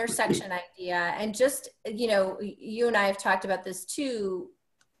that, the intersection idea. And just, you and I have talked about this too,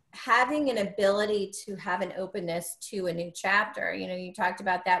 having an ability to have an openness to a new chapter. You talked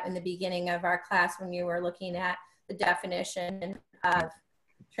about that in the beginning of our class when you were looking at the definition of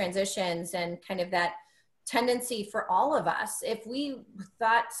transitions, and kind of that tendency for all of us. If we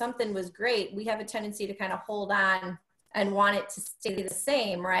thought something was great, we have a tendency to kind of hold on and want it to stay the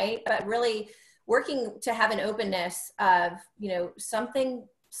same, right? But really, working to have an openness of, you know, something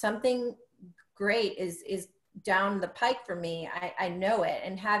great is down the pike for me. I know it,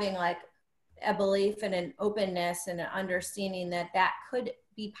 and having like a belief and an openness and an understanding that that could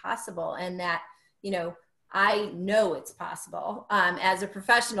be possible, and that, you know, I know it's possible as a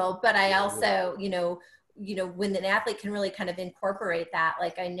professional, but I also, you know, when an athlete can really kind of incorporate that,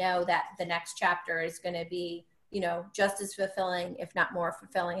 like I know that the next chapter is going to be, you know, just as fulfilling, if not more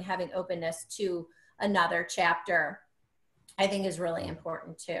fulfilling. Having openness to another chapter, I think, is really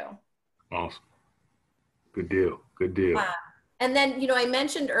important too. Awesome. Good deal. Good deal. And then, you know, I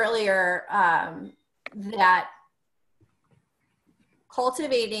mentioned earlier that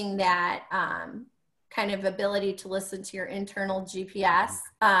cultivating that kind of ability to listen to your internal GPS.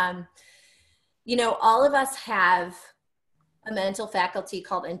 You know, all of us have a mental faculty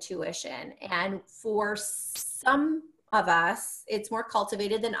called intuition. And for some of us, it's more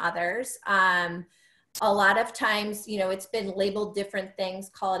cultivated than others. A lot of times, you know, it's been labeled different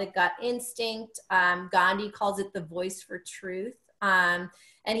things, call it a gut instinct. Gandhi calls it the voice for truth. And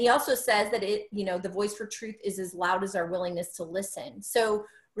he also says that it, you know, the voice for truth is as loud as our willingness to listen. So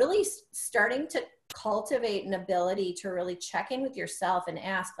really starting to cultivate an ability to really check in with yourself and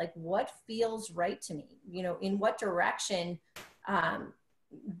ask, like, what feels right to me? You know, in what direction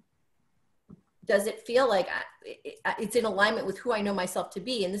does it feel like it's in alignment with who I know myself to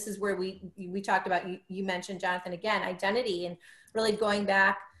be? And this is where we talked about, you mentioned, Jonathan, again, identity, and really going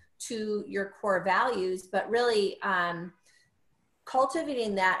back to your core values, but really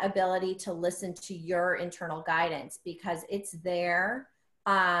cultivating that ability to listen to your internal guidance, because it's there.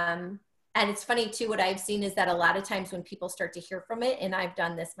 And it's funny too, what I've seen is that a lot of times when people start to hear from it, and I've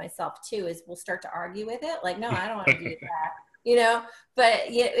done this myself too, is we'll start to argue with it. Like, no, I don't want to do that, you know, but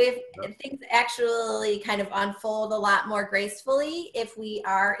you know, if things actually kind of unfold a lot more gracefully, if we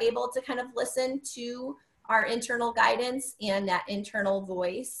are able to kind of listen to our internal guidance and that internal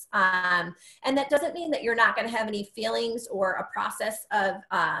voice. And that doesn't mean that you're not going to have any feelings or a process of,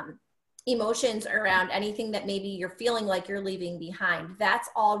 emotions around anything that maybe you're feeling like you're leaving behind. That's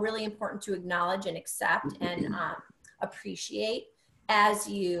all really important to acknowledge and accept and appreciate as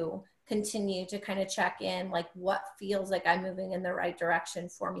you continue to kind of check in, like, what feels like I'm moving in the right direction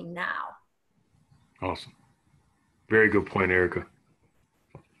for me now. Awesome. Very good point, Erika.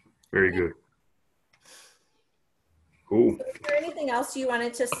 Very good. Cool. So is there anything else you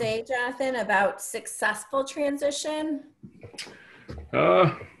wanted to say, Jonathan, about successful transition?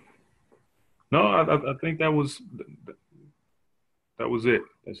 No, I think that was it.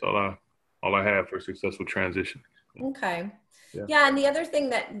 That's all I have for successful transition. Okay. Yeah. And the other thing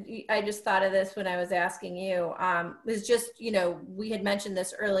that I just thought of this when I was asking you was just, you know, we had mentioned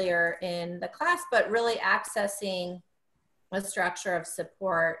this earlier in the class, but really accessing a structure of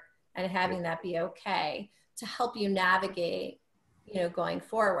support and having that be okay to help you navigate, you know, going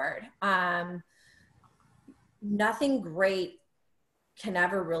forward. Nothing great can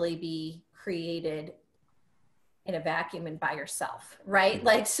ever really be created in a vacuum and by yourself, right?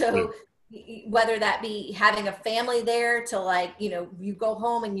 Like, so whether that be having a family there to, like, you know, you go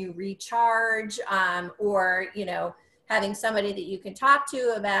home and you recharge, or, you know, having somebody that you can talk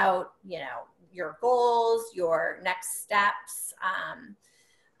to about, you know, your goals, your next steps,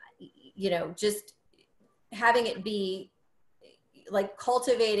 you know, just having it be like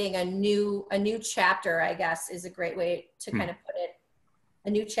cultivating a new chapter, I guess, is a great way to kind of put it. A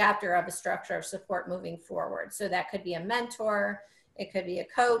new chapter of a structure of support moving forward. So that could be a mentor, it could be a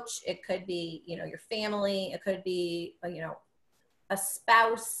coach, it could be, you know, your family, it could be, you know, a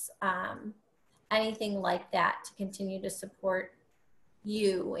spouse, anything like that, to continue to support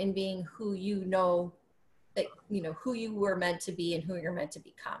you in being who you know that, you know, who you were meant to be and who you're meant to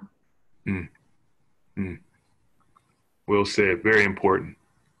become. Well said. Very important.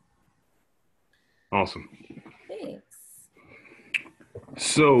 Awesome. Thanks.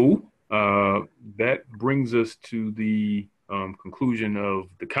 So that brings us to the conclusion of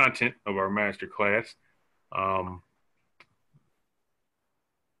the content of our master class.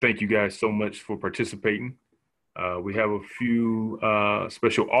 Thank you guys so much for participating. We have a few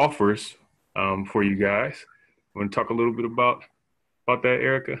special offers for you guys. Want to talk a little bit about that,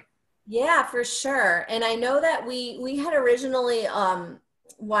 Erika? Yeah, for sure. And I know that we had originally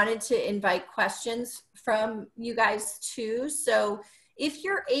wanted to invite questions from you guys too. So if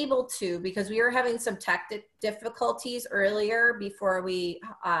you're able to, because we were having some tech difficulties earlier before we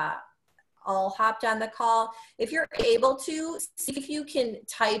all hopped on the call. If you're able to, see if you can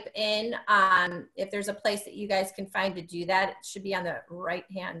type in, if there's a place that you guys can find to do that. It should be on the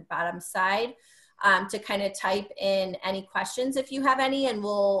right-hand bottom side, to kind of type in any questions if you have any, and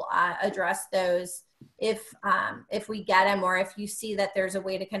we'll address those if we get them, or if you see that there's a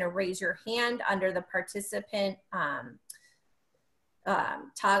way to kind of raise your hand under the participant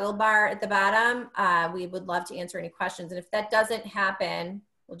toggle bar at the bottom. We would love to answer any questions. And if that doesn't happen,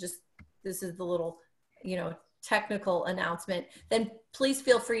 this is the little, technical announcement, then please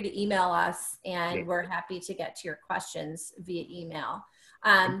feel free to email us, and we're happy to get to your questions via email.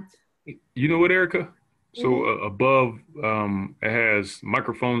 You know what, Erica? So above, it has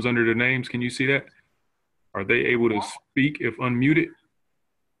microphones under the names. Can you see that? Are they able to speak if unmuted?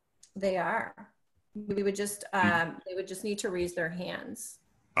 They are. We would just, they would just need to raise their hands.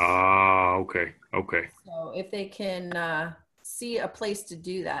 Ah, okay. Okay. So if they can see a place to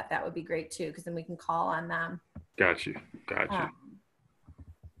do that, that would be great too, because then we can call on them. Got you.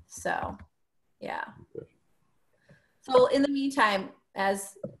 So, yeah. Okay. So in the meantime,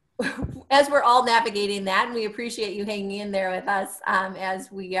 as we're all navigating that, and we appreciate you hanging in there with us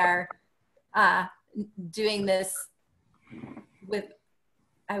as we are doing this with,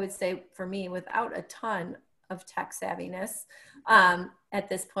 I would say for me, without a ton of tech savviness at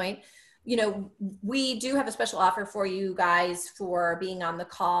this point. We do have a special offer for you guys for being on the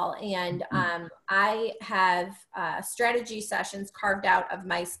call, and I have strategy sessions carved out of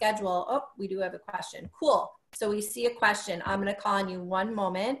my schedule. Oh, we do have a question. Cool. So we see a question. I'm going to call on you one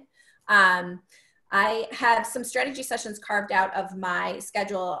moment. I have some strategy sessions carved out of my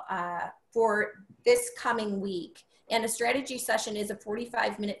schedule for this coming week. And a strategy session is a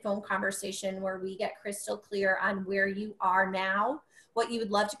 45-minute phone conversation where we get crystal clear on where you are now, what you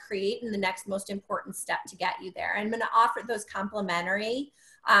would love to create, and the next most important step to get you there. I'm going to offer those complimentary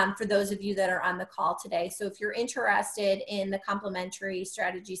for those of you that are on the call today. So if you're interested in the complimentary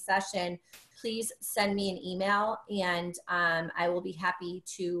strategy session, please send me an email, and I will be happy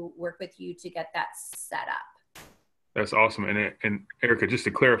to work with you to get that set up. That's awesome. And Erica, just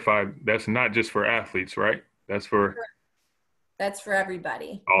to clarify, that's not just for athletes, right? That's for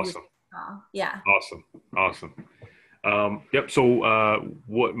everybody. Awesome. Yeah. Awesome. Yep. So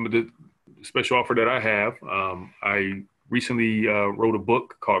what the special offer that I have, I recently wrote a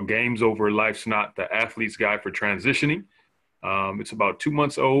book called Games Over, Life's Not: The Athlete's Guide for Transitioning. It's about 2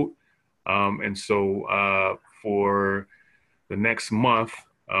 months old. And so for the next month,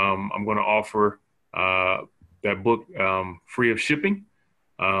 I'm going to offer that book free of shipping.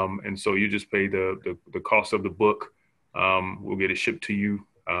 And so you just pay the cost of the book. We'll get it shipped to you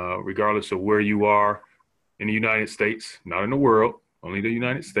regardless of where you are in the United States, not in the world, only the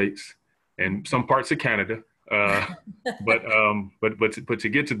United States and some parts of Canada. But to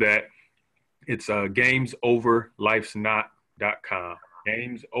get to that, it's gamesoverlifesnot.com,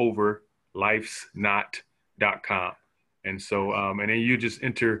 gamesoverlifesnot.com. And so, and then you just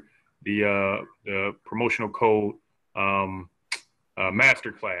enter the promotional code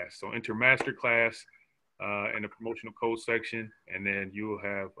masterclass. So enter masterclass in the promotional code section, and then you will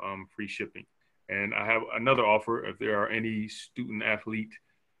have free shipping. And I have another offer. If there are any student athlete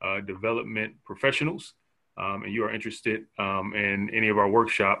development professionals and you are interested in any of our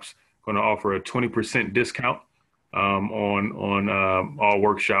workshops, going to offer a 20% discount on all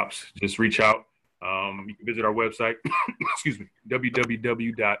workshops. Just reach out. You can visit our website, excuse me,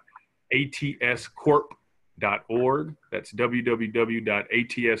 www.atscorp.org. That's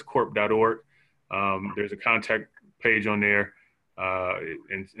www.atscorp.org. There's a contact page on there.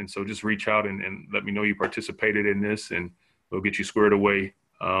 And so just reach out and let me know you participated in this, and we'll get you squared away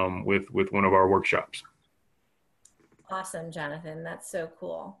with one of our workshops. Awesome, Jonathan. That's so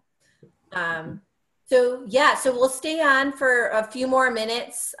cool. So we'll stay on for a few more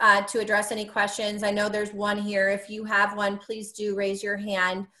minutes to address any questions. I know there's one here. If you have one, please do raise your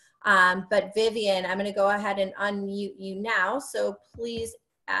hand. But Vivian, I'm going to go ahead and unmute you now. So please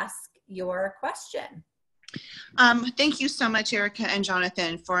ask your question. Thank you so much, Erica and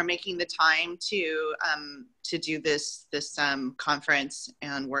Jonathan, for making the time to do this conference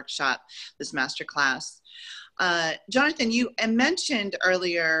and workshop, this masterclass. Jonathan, you mentioned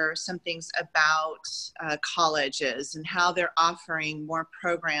earlier some things about colleges and how they're offering more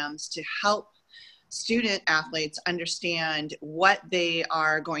programs to help student athletes understand what they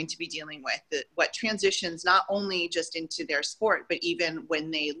are going to be dealing with, what transitions not only just into their sport, but even when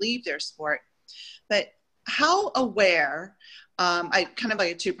they leave their sport. But how aware, I kind of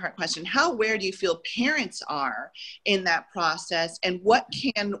like a two-part question, how aware do you feel parents are in that process, and what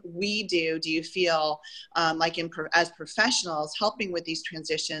can we do you feel like as professionals helping with these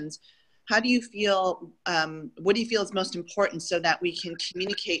transitions How do you feel, what do you feel is most important so that we can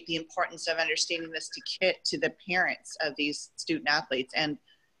communicate the importance of understanding this to the parents of these student athletes? And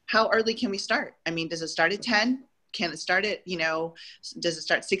how early can we start? I mean, does it start at 10? Can it start at, does it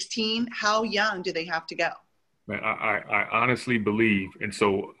start 16? How young do they have to go? Man, I honestly believe, and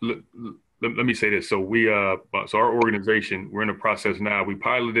so let me say this. So so our organization, we're in the process now. We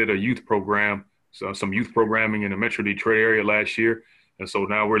piloted a youth program, so some youth programming in the Metro Detroit area last year. And so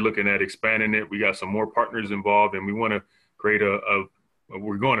now we're looking at expanding it. We got some more partners involved, and we want to create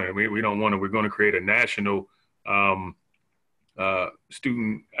we're going to create a national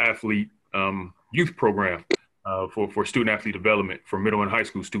student athlete youth program for student athlete development for middle and high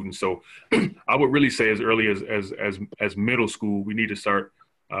school students. So I would really say as early as middle school, we need to start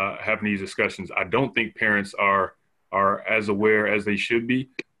having these discussions. I don't think parents are as aware as they should be.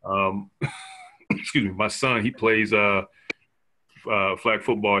 Excuse me, my son, he plays flag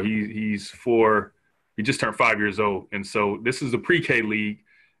football. He's 4. He just turned 5 years old, and so this is a pre-K league,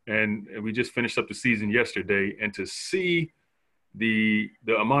 and we just finished up the season yesterday. And to see the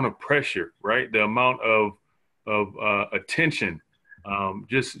amount of pressure, right? The amount of attention,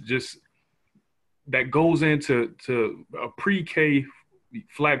 just that goes into a pre-K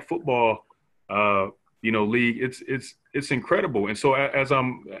flag football, league. It's incredible. And so as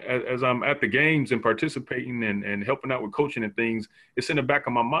I'm at the games and participating and helping out with coaching and things, it's in the back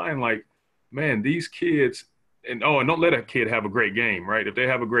of my mind, like, man, these kids, and don't let a kid have a great game, right? If they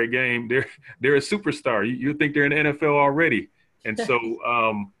have a great game, they're a superstar. You think they're in the NFL already. And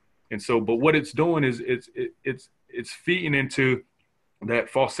so, but what it's doing is it's feeding into that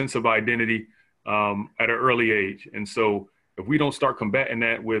false sense of identity at an early age. And so if we don't start combating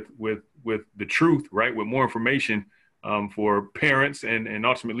that with the truth, right, with more information for parents and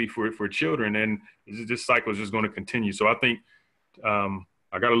ultimately for children, then this cycle is just going to continue. So I think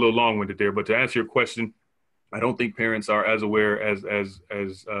I got a little long-winded there, but to answer your question, I don't think parents are as aware as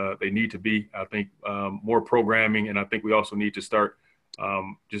they need to be. I think more programming, and I think we also need to start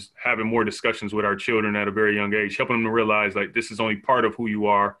just having more discussions with our children at a very young age, helping them to realize, like, this is only part of who you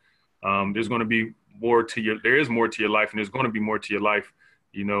are. There's going to be more to there is more to your life, and there's going to be more to your life,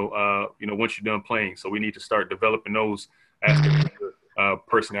 once you're done playing. So we need to start developing those aspects of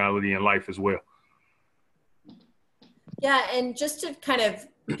personality and life as well. Yeah, and just to kind of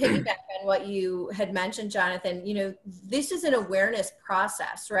piggyback on what you had mentioned, Jonathan, this is an awareness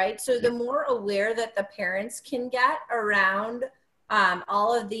process, right? So the more aware that the parents can get around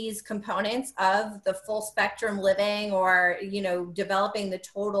all of these components of the full spectrum living, or, developing the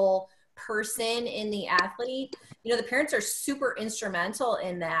total person in the athlete, the parents are super instrumental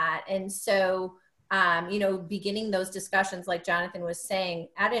in that. And so, beginning those discussions, like Jonathan was saying,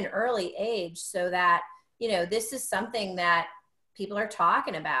 at an early age, so that, this is something that people are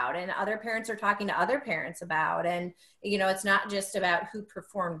talking about and other parents are talking to other parents about. And, it's not just about who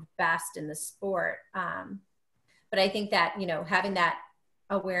performed best in the sport. But I think that, having that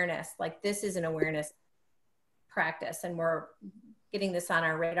awareness, like, this is an awareness practice, and we're getting this on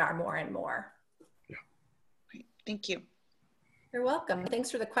our radar more and more. Yeah. Great. Thank you. You're welcome.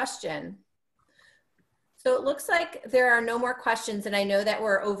 Thanks for the question. So it looks like there are no more questions, and I know that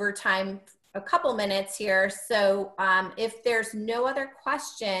we're over time a couple minutes here. So if there's no other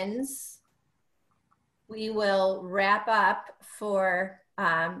questions, we will wrap up for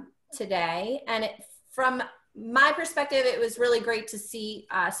today. And from my perspective, it was really great to see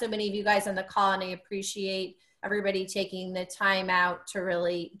so many of you guys on the call, and I appreciate everybody taking the time out to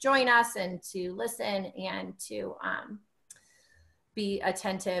really join us and to listen and to be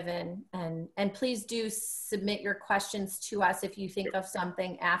attentive, and please do submit your questions to us if you think of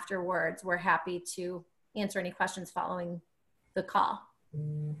something afterwards. We're happy to answer any questions following the call.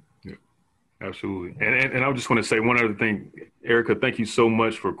 Yeah, absolutely. And I just want to say one other thing, Erika, thank you so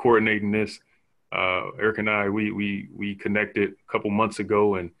much for coordinating this. Erika and I, we connected a couple months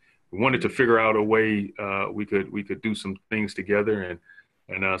ago, and we wanted to figure out a way we could do some things together,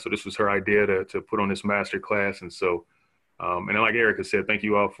 and so this was her idea to put on this master class. And so, and like Erika said, thank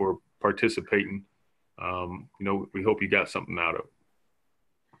you all for participating. We hope you got something out of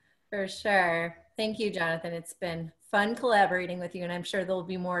it. For sure. Thank you, Jonathan. It's been fun collaborating with you, and I'm sure there'll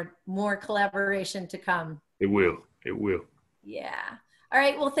be more collaboration to come. It will. It will. Yeah. All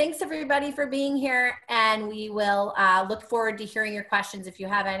right. Well, thanks everybody for being here, and we will look forward to hearing your questions if you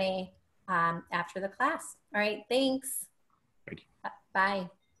have any after the class. All right. Thanks. Thank you. Bye.